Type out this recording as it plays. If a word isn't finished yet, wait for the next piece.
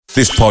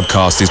This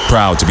podcast is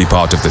proud to be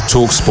part of the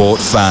TalkSport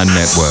Fan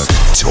Network.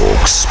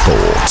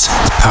 TalkSport.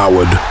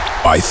 Powered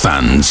by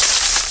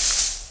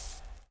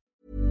fans.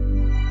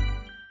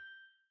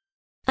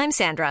 I'm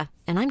Sandra,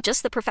 and I'm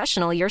just the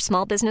professional your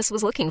small business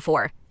was looking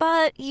for.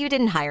 But you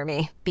didn't hire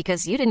me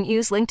because you didn't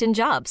use LinkedIn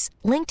Jobs.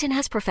 LinkedIn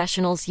has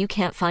professionals you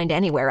can't find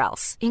anywhere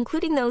else,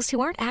 including those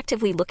who aren't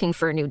actively looking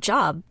for a new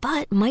job,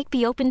 but might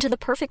be open to the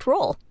perfect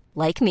role,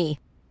 like me.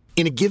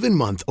 In a given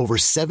month, over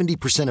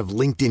 70% of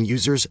LinkedIn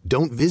users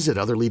don't visit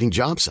other leading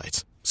job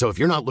sites. So if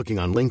you're not looking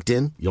on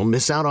LinkedIn, you'll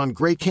miss out on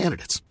great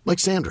candidates like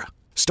Sandra.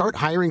 Start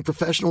hiring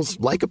professionals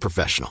like a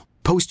professional.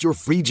 Post your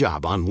free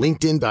job on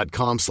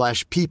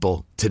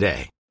linkedin.com/people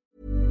today.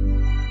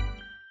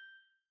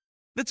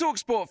 The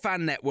TalkSport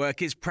Fan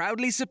Network is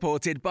proudly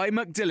supported by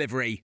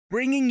McDelivery,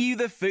 bringing you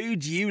the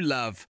food you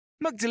love.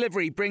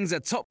 McDelivery brings a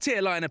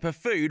top-tier lineup of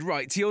food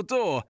right to your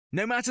door.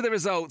 No matter the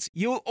result,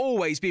 you'll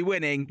always be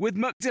winning with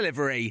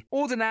McDelivery.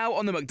 Order now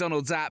on the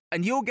McDonald's app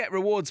and you'll get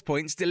rewards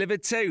points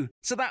delivered too.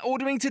 So that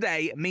ordering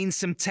today means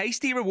some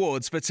tasty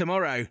rewards for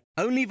tomorrow.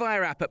 Only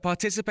via app at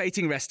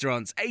participating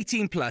restaurants.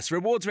 18 plus.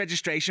 Rewards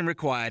registration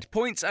required.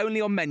 Points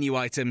only on menu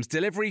items.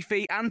 Delivery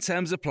fee and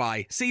terms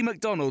apply. See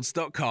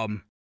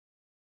mcdonalds.com.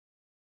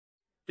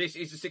 This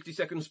is the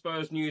 60-second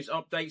Spurs news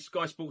update.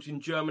 Sky Sports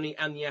in Germany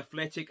and The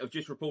Athletic have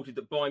just reported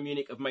that Bayern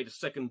Munich have made a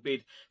second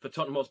bid for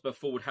Tottenham Hotspur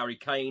forward Harry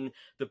Kane.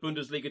 The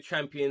Bundesliga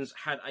champions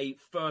had a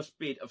first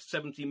bid of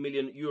 €70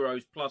 million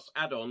plus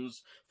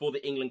add-ons for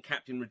the England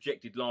captain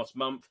rejected last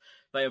month.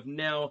 They have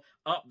now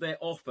upped their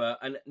offer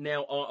and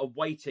now are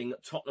awaiting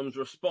Tottenham's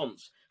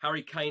response.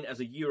 Harry Kane has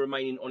a year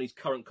remaining on his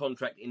current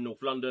contract in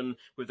North London,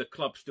 with the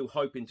club still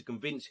hoping to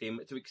convince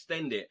him to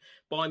extend it.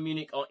 Bayern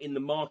Munich are in the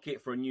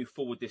market for a new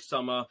forward this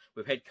summer,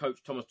 with head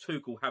coach Thomas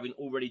Tuchel having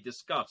already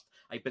discussed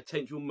a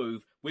potential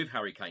move with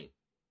Harry Kane.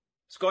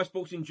 Sky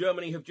Sports in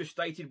Germany have just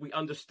stated, we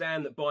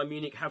understand that Bayern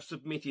Munich have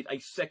submitted a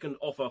second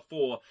offer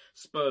for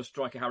Spurs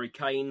striker Harry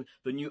Kane.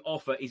 The new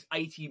offer is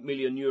 €80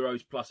 million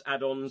plus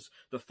add-ons.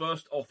 The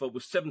first offer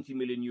was €70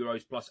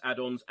 million plus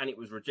add-ons and it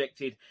was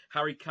rejected.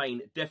 Harry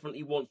Kane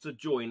definitely wants to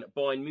join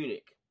Bayern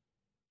Munich.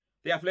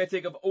 The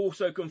Athletic have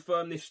also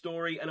confirmed this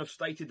story and have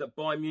stated that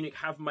Bayern Munich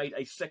have made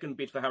a second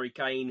bid for Harry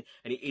Kane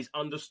and it is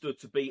understood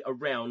to be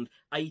around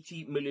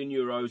 €80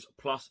 million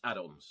plus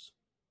add-ons.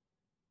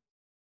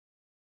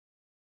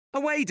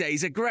 Away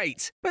days are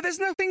great, but there's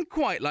nothing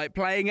quite like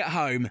playing at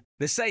home.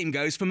 The same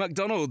goes for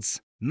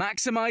McDonald's.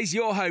 Maximise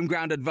your home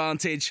ground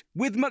advantage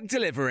with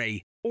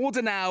McDelivery.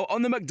 Order now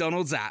on the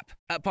McDonald's app.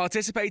 At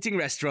participating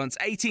restaurants,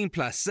 18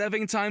 plus,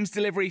 serving times,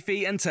 delivery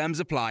fee and terms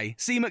apply.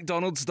 See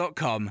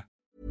mcdonalds.com.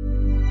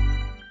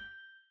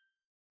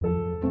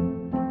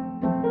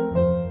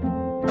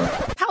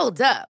 Hold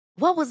up.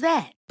 What was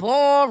that?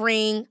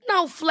 Boring.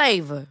 No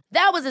flavor.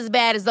 That was as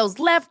bad as those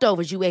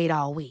leftovers you ate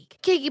all week.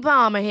 Keke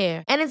Palmer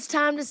here. And it's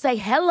time to say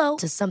hello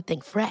to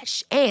something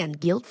fresh and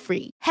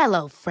guilt-free.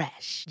 Hello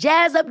Fresh.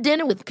 Jazz up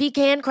dinner with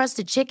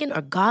pecan-crusted chicken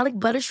or garlic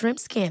butter shrimp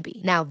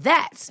scampi. Now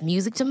that's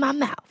music to my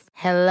mouth.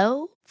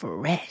 Hello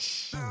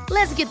Fresh.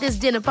 Let's get this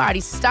dinner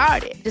party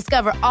started.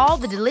 Discover all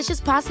the delicious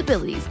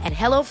possibilities at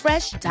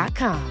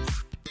HelloFresh.com.